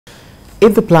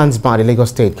If the plans by the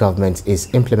Lagos State government is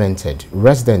implemented,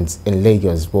 residents in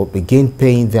Lagos will begin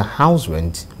paying their house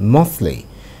rent monthly.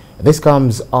 This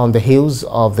comes on the heels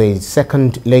of the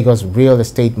second Lagos Real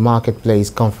Estate Marketplace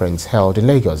Conference held in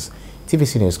Lagos.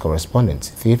 TVC News correspondent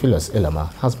Theophilus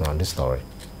Ilama has more on the story.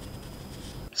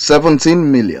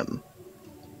 17 million.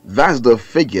 That's the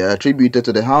figure attributed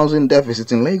to the housing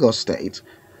deficit in Lagos State,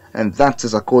 and that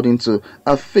is according to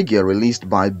a figure released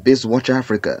by BizWatch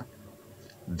Africa.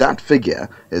 That figure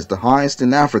is the highest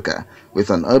in Africa, with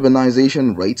an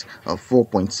urbanization rate of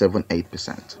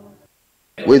 4.78%.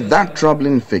 With that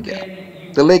troubling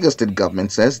figure, the Lagos State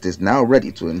government says it is now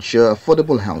ready to ensure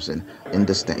affordable housing in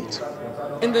the state.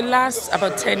 In the last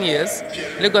about 10 years,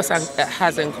 Lagos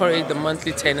has encouraged the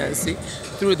monthly tenancy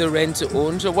through the rent to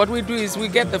own. So what we do is we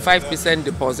get the 5%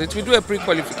 deposit, we do a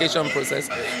pre-qualification process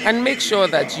and make sure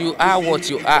that you are what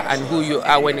you are and who you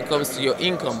are when it comes to your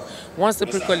income. Once the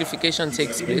pre-qualification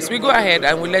takes place, we go ahead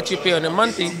and we let you pay on a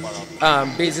monthly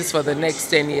basis for the next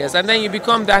 10 years, and then you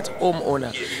become that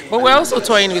homeowner. But we're also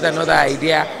toying with another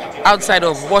idea outside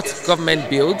of what government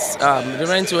builds. The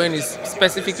rent to own is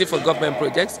specifically for government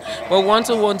projects, but we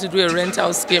want to do a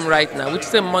rental scheme right now, which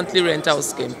is a monthly rental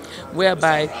scheme,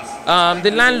 whereby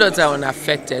the landlords are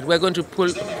unaffected. We're going to pull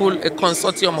a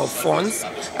consortium of funds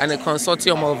and a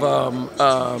consortium of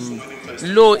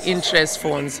low interest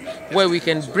funds where we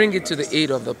can bring it to the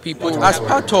aid of the people. As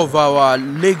part of our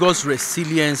Lagos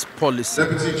resilience policy,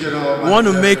 we want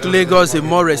to make Lagos a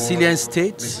more resilient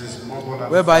state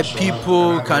whereby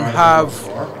people can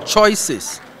have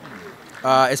choices,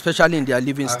 especially in their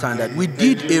living standard. We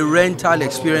did a rental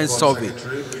experience survey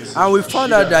and we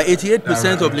found out that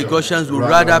 88% of Lagosians would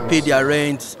rather pay their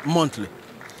rent monthly.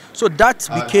 So that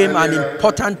became an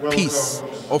important piece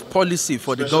of policy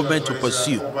for the government to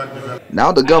pursue.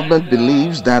 Now the government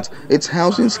believes that its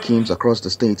housing schemes across the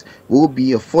state will be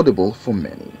affordable for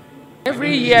many.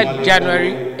 Every year,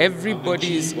 January,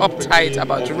 everybody is uptight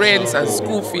about rents and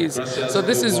school fees. So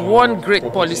this is one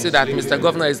great policy that Mr.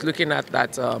 Governor is looking at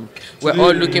that we're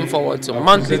all looking forward to.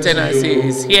 Monthly tenancy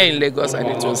is here in Lagos and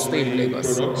it will stay in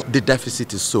Lagos. The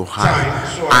deficit is so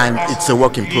high and it's a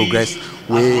work in progress.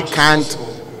 We can't,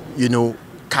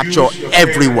 capture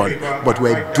everyone, but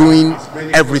we're doing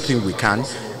everything we can.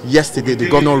 Yesterday, the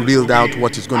governor reeled out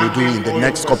what he's going to do in the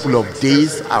next couple of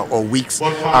days or weeks.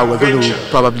 We're going to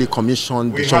probably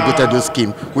commission the Shongotedo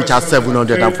scheme, which has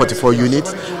 744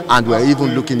 units, and we're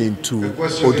even looking into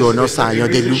Odonosa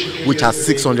and Yodelu, which has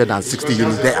 660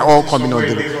 units. They're all coming on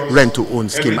the rent-to-own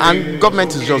scheme, and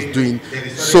government is just doing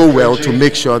so well to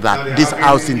make sure that this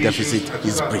housing deficit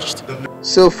is breached.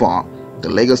 So far, the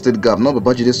Lagos State Governor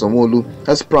Babajide Sanwo-Olu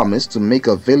has promised to make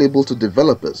available to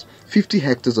developers 50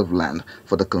 hectares of land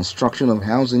for the construction of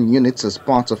housing units as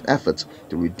part of efforts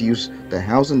to reduce the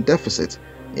housing deficit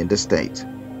in the state.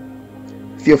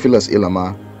 Theophilus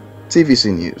Ilama,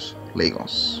 TVC News,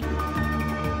 Lagos.